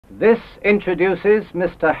This introduces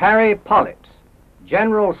Mr. Harry Pollitt,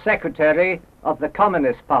 General Secretary of the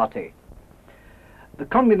Communist Party. The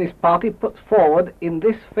Communist Party puts forward in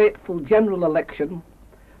this fateful general election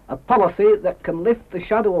a policy that can lift the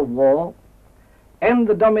shadow of war, end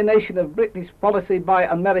the domination of British policy by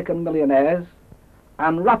American millionaires,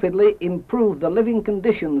 and rapidly improve the living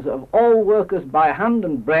conditions of all workers by hand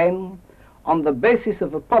and brain on the basis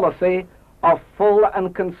of a policy of full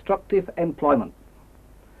and constructive employment.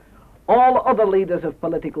 All other leaders of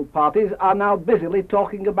political parties are now busily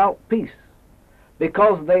talking about peace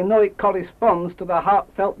because they know it corresponds to the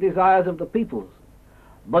heartfelt desires of the peoples,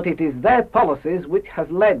 but it is their policies which has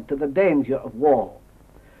led to the danger of war.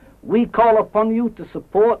 We call upon you to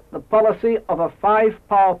support the policy of a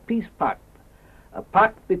five-power peace pact, a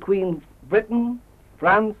pact between Britain,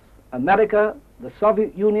 France, America, the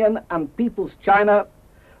Soviet Union and People's China,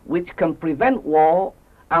 which can prevent war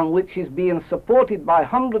and which is being supported by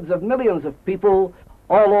hundreds of millions of people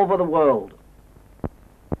all over the world.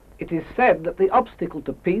 It is said that the obstacle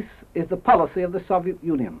to peace is the policy of the Soviet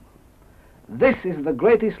Union. This is the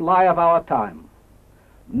greatest lie of our time.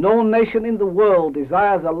 No nation in the world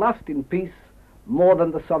desires a lasting peace more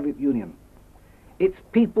than the Soviet Union. Its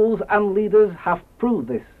peoples and leaders have proved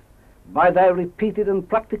this by their repeated and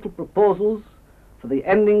practical proposals for the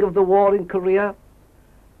ending of the war in Korea,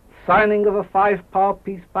 signing of a five-power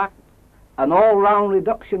peace pact, an all-round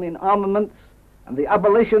reduction in armaments, and the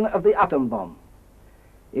abolition of the atom bomb.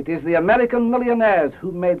 It is the American millionaires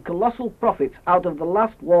who made colossal profits out of the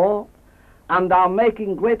last war and are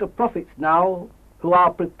making greater profits now who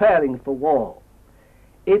are preparing for war.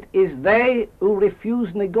 It is they who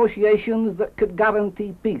refuse negotiations that could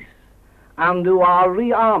guarantee peace and who are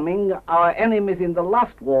rearming our enemies in the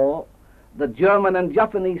last war, the German and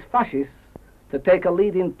Japanese fascists, to take a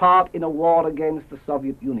leading part in a war against the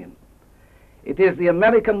Soviet Union. It is the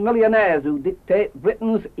American millionaires who dictate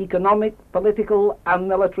Britain's economic, political and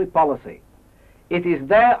military policy. It is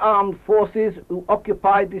their armed forces who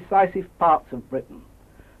occupy decisive parts of Britain.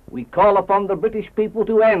 We call upon the British people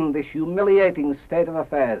to end this humiliating state of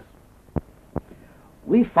affairs.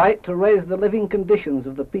 We fight to raise the living conditions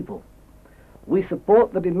of the people. We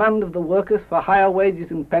support the demand of the workers for higher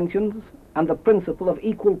wages and pensions and the principle of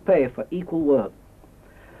equal pay for equal work.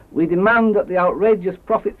 We demand that the outrageous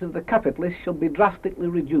profits of the capitalists should be drastically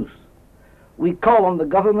reduced. We call on the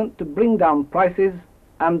government to bring down prices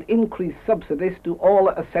and increase subsidies to all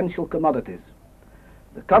essential commodities.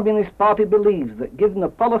 The Communist Party believes that given a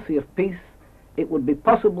policy of peace, it would be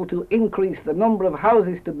possible to increase the number of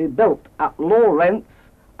houses to be built at low rents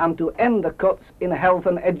and to end the cuts in health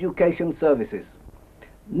and education services.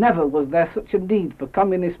 Never was there such a need for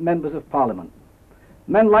communist members of parliament.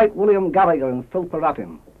 Men like William Gallagher and Phil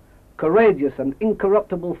Paratin, courageous and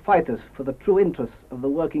incorruptible fighters for the true interests of the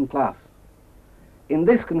working class. In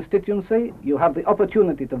this constituency, you have the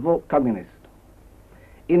opportunity to vote communist.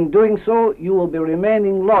 In doing so, you will be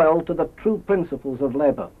remaining loyal to the true principles of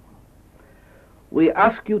labor. We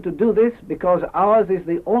ask you to do this because ours is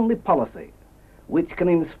the only policy which can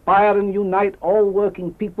inspire and unite all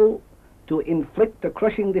working people to inflict a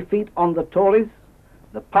crushing defeat on the Tories,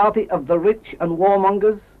 the party of the rich and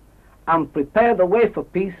warmongers, and prepare the way for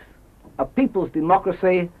peace, a people's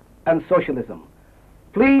democracy and socialism.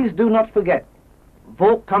 Please do not forget,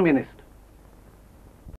 vote communist.